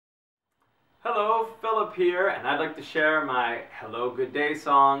Hello, Philip here, and I'd like to share my Hello Good Day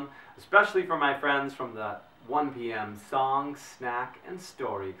song, especially for my friends from the 1 p.m. song, snack, and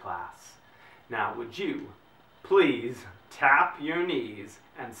story class. Now, would you please tap your knees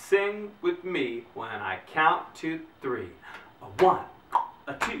and sing with me when I count to 3. A 1,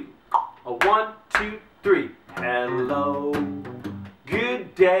 a 2, a 1, 2, 3. Hello,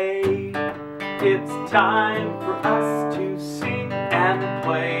 good day. It's time for us to sing and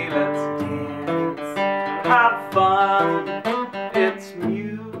play. Let's dance, have fun. It's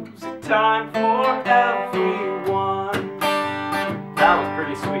music time for everyone. That was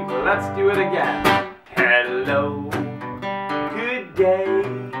pretty sweet, but let's do it again. Hello, good day.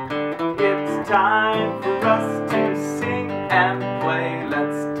 It's time for us to sing and play.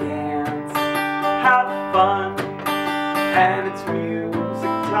 Let's dance, have fun. And it's music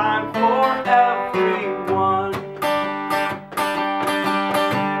time for everyone.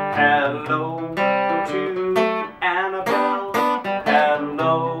 Hello to Annabelle.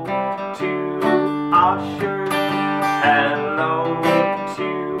 Hello to Usher. Hello to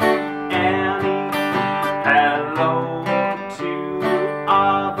Annie. Hello to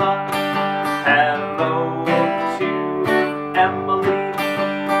Ava. Hello to Emily.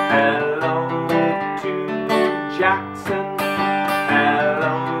 Hello to Jackson.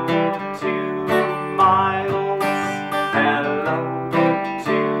 Hello to Miles. Hello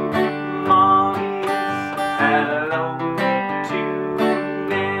to mommies. Hello to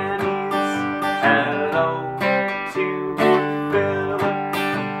nannies. Hello to Philip.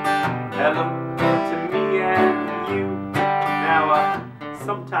 Hello to me and you. Now,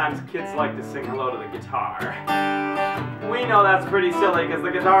 sometimes kids like to sing hello to the guitar. We know that's pretty silly because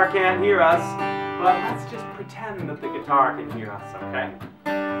the guitar can't hear us, but let's just pretend that the guitar can hear us, okay?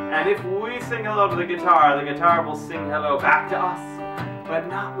 And if we sing hello to the guitar will sing hello back to us, but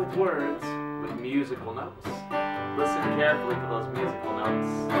not with words, with musical notes. Listen carefully to those musical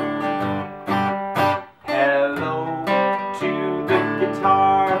notes. Hello to the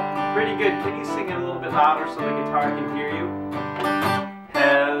guitar. Pretty good. Can you sing it a little bit louder so the guitar can hear you?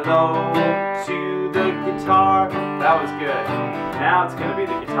 Hello to the guitar. That was good. Now it's going to be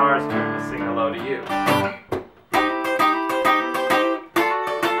the guitar's turn to sing hello to you.